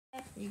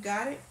You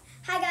got it?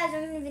 Hi guys,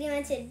 welcome to the video,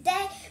 and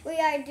today we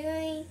are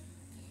doing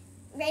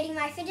rating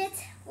my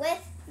fidgets with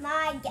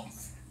my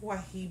guest.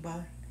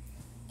 Wahiba.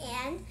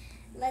 And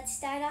let's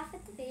start off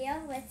with the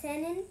video with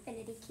an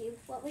infinity cube.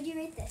 What would you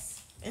rate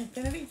this?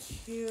 Infinity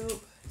cube.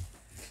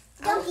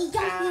 Donkey.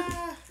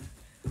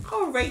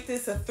 I'll rate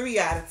this a 3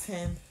 out of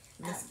 10,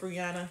 Miss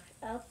Brianna.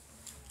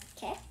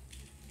 Okay.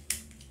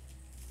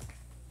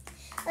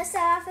 Let's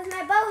start off with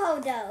my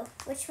boho dough.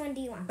 Which one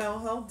do you want?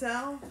 Boho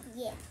dough.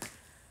 Yeah.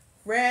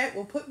 Red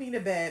will put me to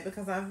bed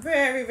because I'm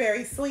very,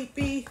 very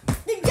sleepy.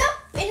 Then jump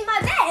in my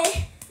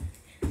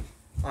bed.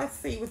 Let's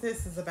see what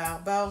this is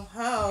about.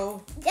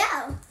 Boho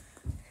Dough.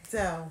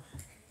 dough.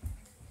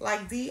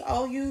 Like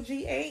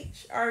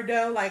D-O-U-G-H or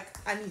dough like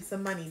I need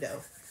some money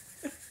dough?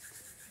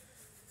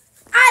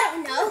 I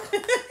don't know.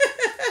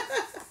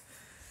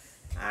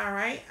 All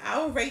right.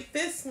 I'll rate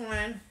this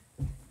one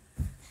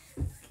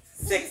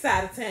 6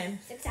 out of 10.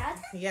 6 out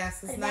of 10?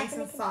 Yes, it's nice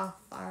and soft.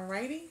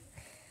 Alrighty.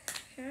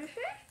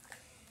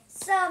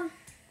 So,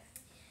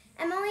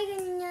 I'm only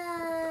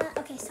gonna,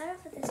 okay, start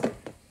off with this one.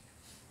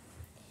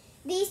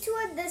 These two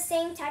are the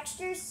same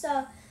texture,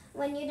 so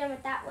when you're done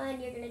with that one,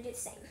 you're gonna do the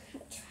same.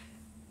 Which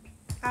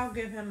one? I'll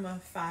give him a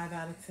 5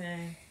 out of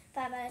 10.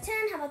 5 out of 10.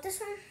 How about this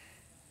one?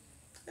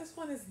 This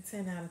one is a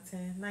 10 out of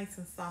 10. Nice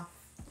and soft.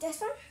 This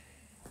one?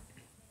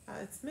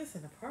 It's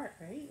missing a part,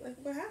 right? Like,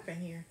 what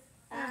happened here?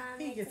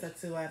 He I gets a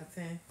 2 out of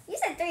 10. You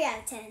said 3 out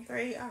of 10.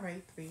 3? All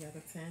right, 3 out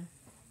of 10.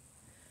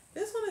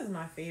 This one is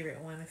my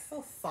favorite one. It's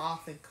so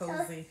soft and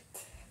cozy.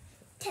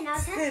 10 out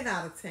of 10? 10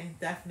 out of 10,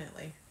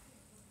 definitely.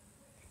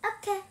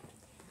 Okay.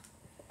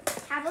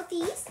 How about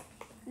these?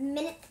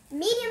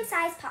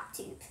 Medium-sized pop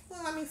tubes.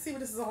 Well, let me see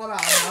what this is all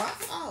about.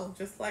 Oh,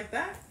 just like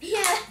that?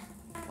 Yeah.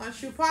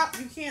 Once you pop,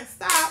 you can't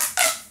stop.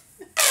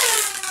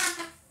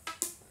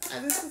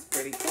 This is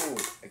pretty cool.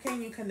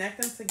 Can you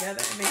connect them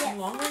together and make them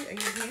longer? And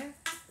you can?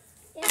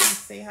 Yeah. Let's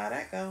see how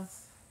that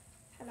goes.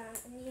 Hold on.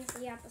 I'm going to use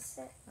the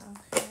opposite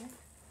Okay.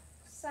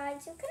 side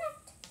to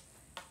connect.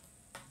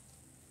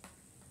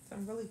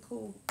 Some really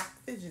cool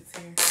fidgets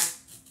here.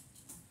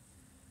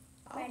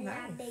 Oh, Right now,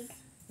 nice. big.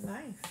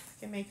 Nice. You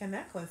can make a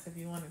necklace if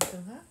you wanted to,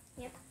 huh?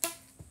 Yep.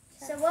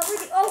 So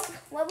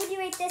what would you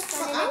rate this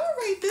one? Well, I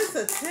would rate this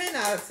a 10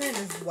 out of 10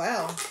 as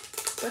well.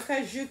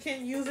 Because you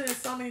can use it in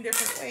so many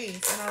different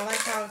ways. And I like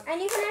how And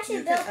you can actually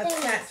you build can things.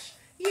 attach.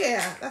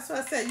 Yeah, that's what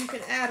I said. You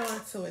can add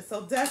on to it.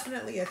 So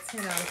definitely a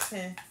 10 out of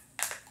 10.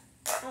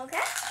 Okay.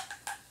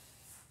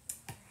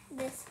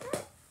 This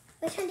one.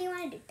 Which one do you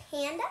want to do?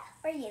 Panda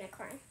or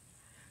unicorn?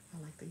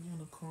 I like the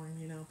unicorn.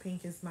 You know,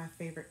 pink is my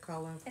favorite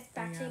color. It's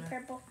actually Brianna.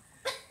 purple.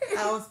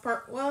 Oh, it's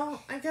purple.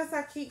 Well, I guess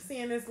I keep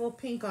seeing this little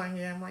pink on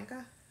here. I'm like,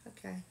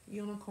 okay,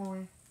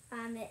 unicorn.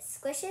 It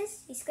squishes.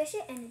 You squish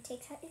it and it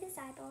takes out his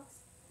eyeballs.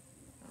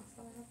 That's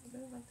all I have to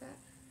do like that.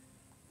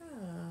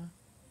 Oh,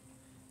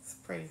 it's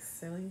pretty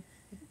silly.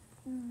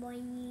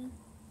 Boing.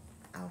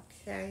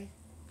 Okay.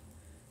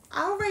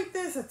 I'll rate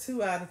this a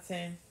 2 out of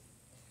 10.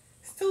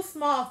 It's too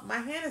small. My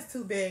hand is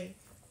too big.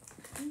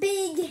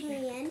 Big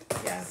hand.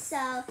 Yes.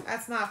 So,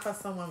 That's not for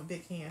someone with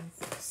big hands.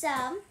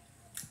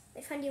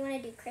 which one do you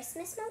want to do?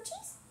 Christmas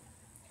mochis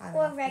I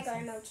or love regular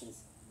Christmas. mochis?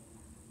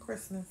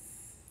 Christmas.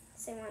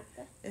 So you want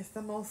the It's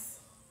the most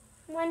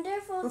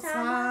wonderful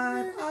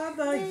time of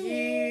the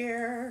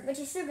year. But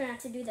you're still going to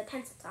have to do the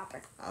pencil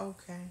topper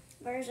Okay.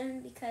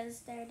 version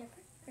because they're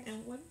different.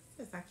 And what is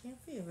this? I can't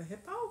see. Is it a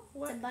hippo?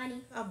 What? It's a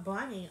bunny. A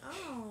bunny.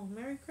 Oh,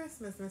 Merry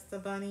Christmas,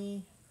 Mr.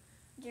 Bunny.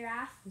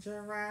 Giraffe.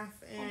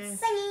 Giraffe and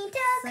Singing to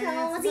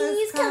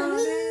Santa's Claus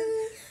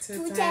coming to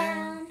to town.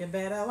 town. You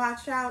better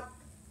watch out.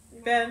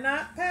 Better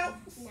not pout.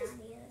 No, I need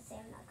to say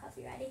I'm not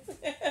copyrighted.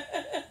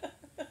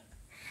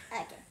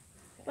 Okay.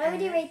 What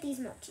would you rate these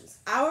mochis?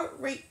 I would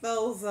rate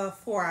those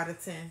 4 out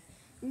of 10.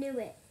 Knew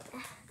it.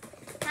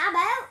 How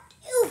about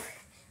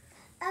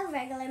a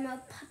regular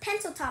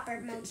pencil topper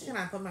mochi? Can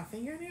I put my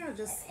finger in there or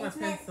just my It's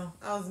meant- pencil?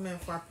 I was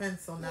meant for a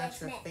pencil, Yeah, not it's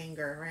your meant-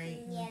 finger, right?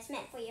 Yeah, it's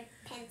meant for your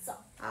pencil.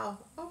 Oh,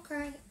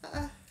 okay.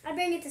 I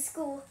bring it to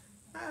school.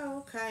 Oh,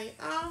 okay.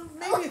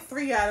 Maybe a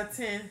 3 out of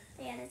 10.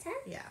 3 out of 10.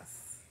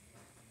 Yes.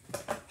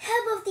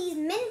 How about these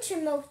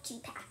miniature mochi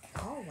pack?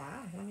 Oh,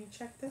 wow. Let me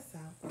check this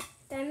out.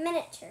 They're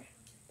miniature.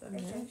 The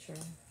miniature.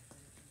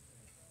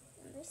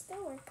 They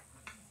still work.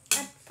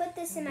 I put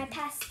this in my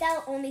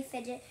pastel only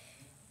fidget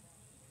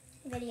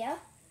video.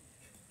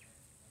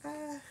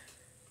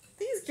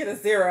 These get a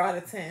 0 out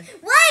of 10.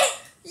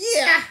 What?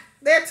 Yeah.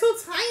 They're too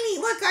tiny.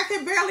 Look, I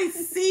can barely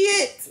see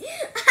it.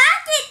 I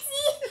can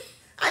see.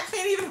 I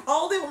can't even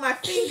hold it with my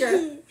finger.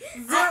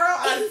 0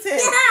 out of 10.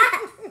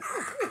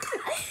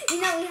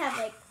 You know we have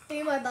like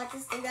 3 more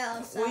buckets to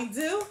go. So. We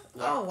do?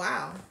 Yeah. Oh,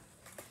 wow.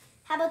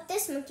 How about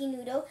this monkey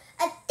noodle?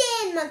 A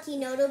thin monkey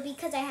noodle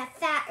because I have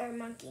fatter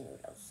monkey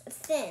noodles. A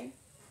thin.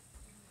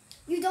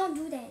 You don't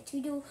do that.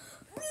 You do.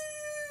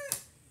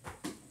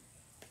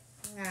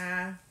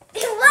 Nah.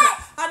 What?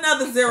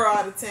 Another 0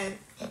 out of 10.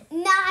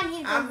 Not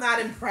even. I'm not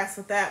impressed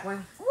with that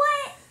one.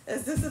 What?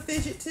 Is this a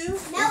fidget too?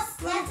 Nope.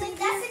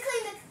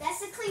 That's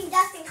to clean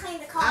dust and clean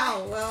the car.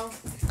 Oh, well,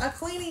 a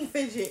cleaning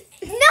fidget.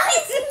 No,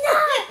 it's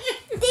not.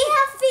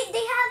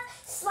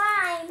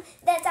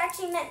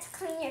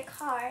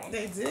 are.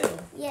 They do.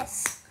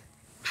 Yes.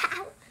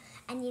 Ow.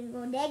 I need to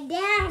go dig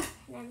down.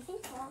 And everything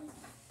falls.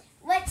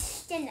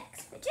 What's the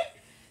next fidget?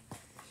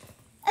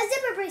 A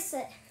zipper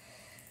bracelet.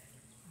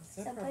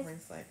 Zipper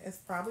bracelet. It's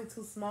probably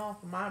too small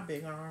for my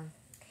big arm.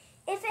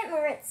 It fit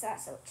Maritza,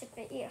 so it should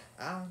fit you.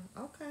 Oh,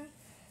 okay.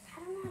 I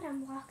don't know how to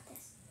unlock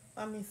this.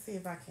 Let me see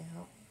if I can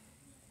help.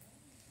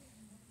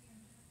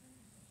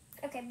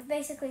 Okay, but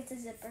basically it's a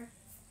zipper.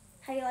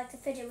 How do you like to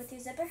fidget with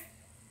your zipper?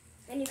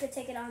 And you could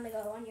take it on the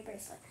go on your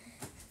bracelet.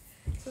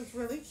 So it's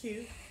really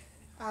cute.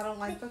 I don't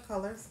like the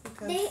colors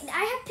because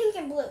I have pink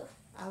and blue.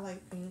 I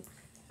like pink.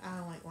 I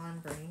don't like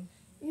lime green.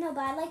 No,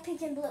 but I like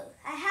pink and blue.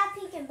 I have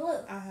pink and blue.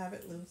 I have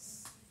it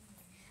loose.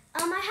 I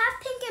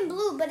have pink and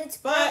blue, but it's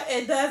But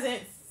it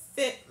doesn't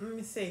fit. Let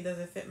me see. Does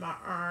it fit my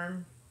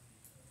arm?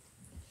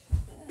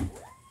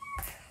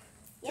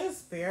 Yep.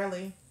 Just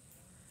barely.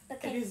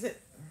 Okay.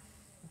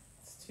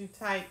 It's too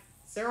tight.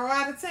 0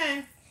 out of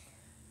 10.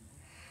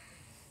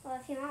 Well,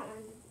 if you want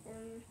one,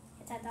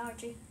 it's at Dollar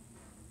Tree.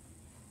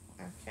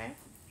 Okay.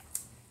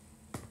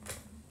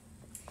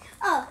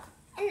 Oh,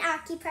 an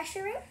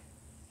acupressure ring.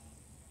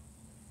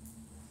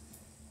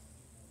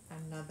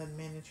 Another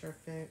miniature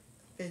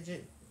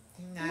fidget.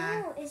 Nah.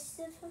 No, it's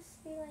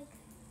supposed to be like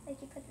you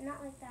put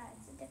not like that.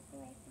 It's a different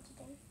way of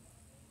fidgeting.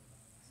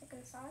 It's like a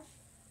massage.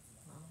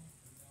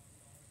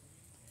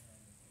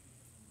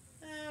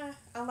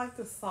 I like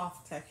the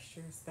soft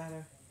textures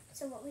better.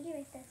 So what would you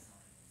rate this?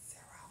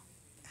 0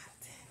 out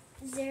of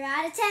 10. 0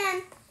 out of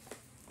 10.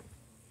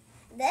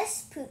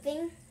 This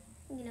pooping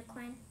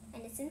unicorn,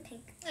 and it's in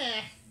pink.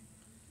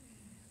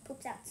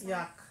 Poops out.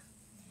 Yuck.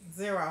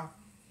 0.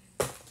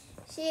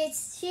 She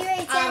rates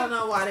it. I don't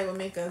know why they would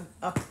make a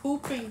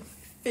pooping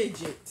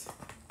fidget.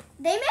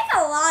 They make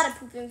a lot of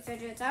pooping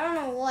fidgets. I don't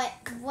know what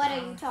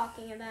are you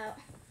talking about.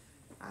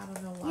 I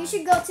don't know why. You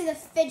should go to the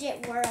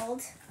fidget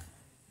world.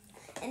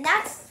 And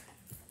that's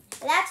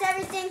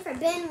everything for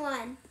bin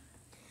 1.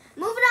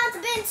 Moving on to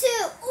bin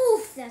 2.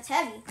 Oof, that's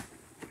heavy.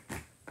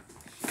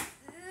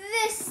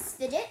 This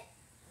fidget.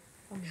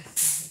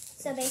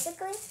 So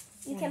basically,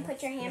 you can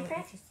put your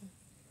handprint.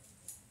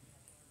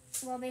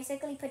 Well,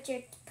 basically, put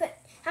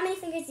how many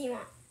fingers do you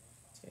want?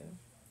 2.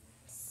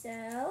 So,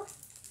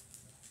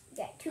 you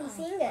got 2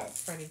 fingers.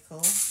 That's pretty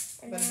cool.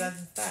 And But it then-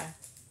 doesn't stay.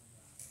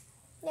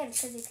 Yeah,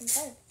 because you can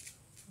play.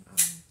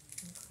 Okay.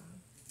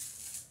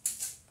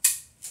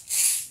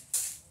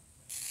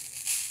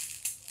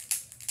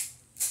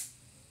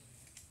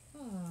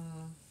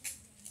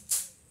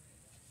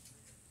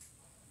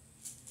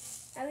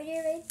 How would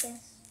you rate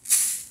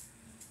this?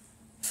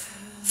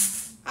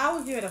 I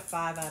would give it a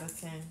 5 out of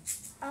 10.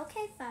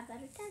 Okay, 5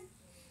 out of 10.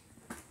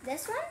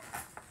 This one?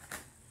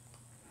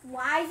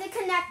 Why is it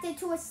connected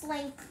to a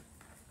sling?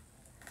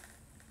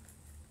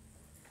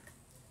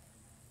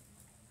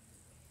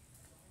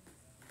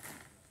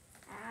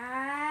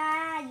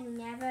 You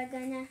never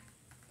gonna.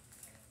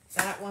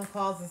 That one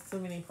causes too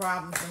many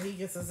problems, so he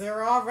gets a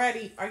 0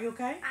 already. Are you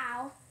okay?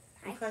 Ow.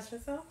 You cut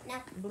yourself? No.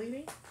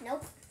 Bleeding?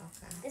 Nope.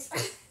 Okay. This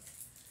one.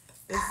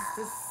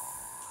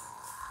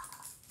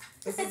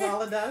 This is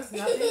all it does?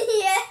 Nothing?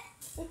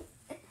 Yeah.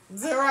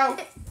 0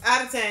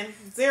 out of 10.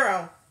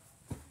 0.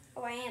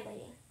 Oh, I am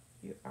bleeding.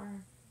 You are.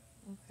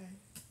 Okay.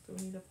 Do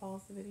we need to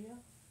pause the video?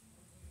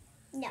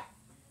 No.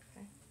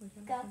 Okay. We're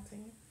going Go. to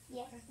continue.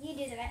 Yeah, Okay.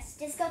 you do the rest.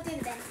 Just go through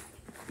the bin.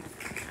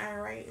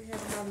 Alright, we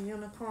have another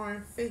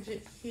unicorn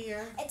fidget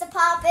here. It's a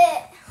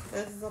poppet.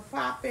 This is a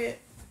pop-it.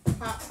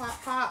 Pop,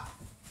 pop, pop.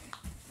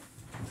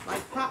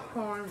 Like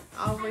popcorn.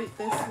 I'll rate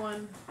this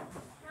one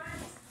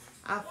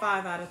a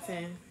 5 out of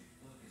 10.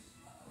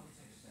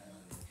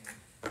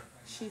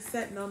 She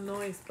said no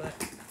noise, but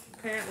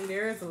apparently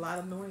there is a lot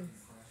of noise.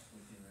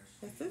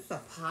 Is this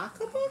a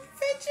pocketbook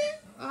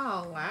fidget?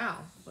 Oh, wow.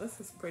 This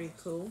is pretty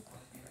cool.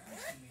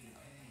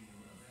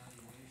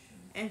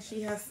 And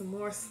she has some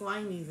more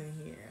slimies in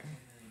here.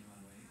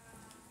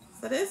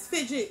 So this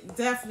fidget,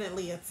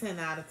 definitely a 10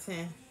 out of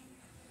 10.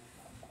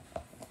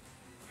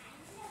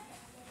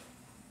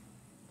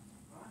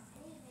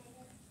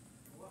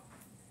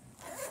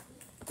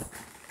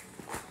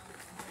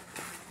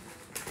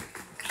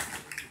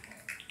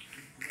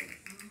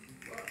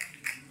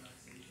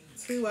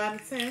 Two out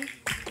of 10.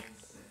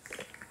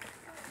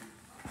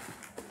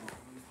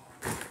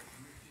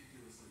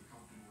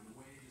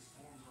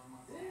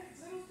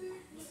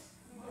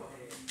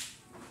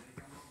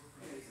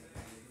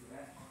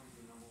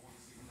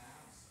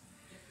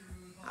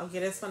 I'll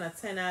give this one a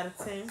 10 out of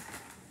 10.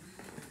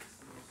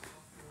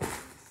 I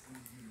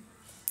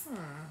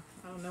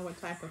don't know what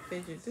type of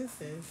fidget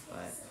this is,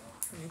 but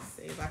let me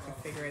see if I can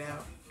figure it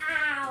out.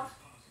 Ow.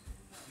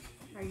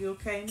 Are you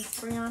okay,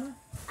 Miss Brianna?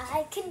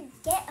 I can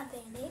get a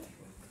Band-Aid.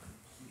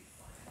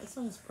 This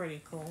one's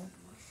pretty cool.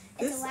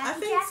 It's a I wacky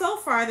think jack. so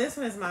far this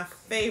one is my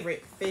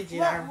favorite fidget.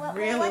 What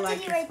really did like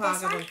you this rate this one?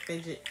 pocketbook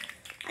fidget.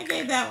 I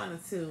gave that one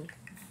a 2.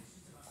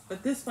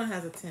 But this one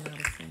has a 10 out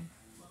of 10.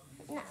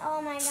 No,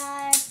 oh my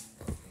god.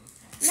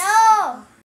 No!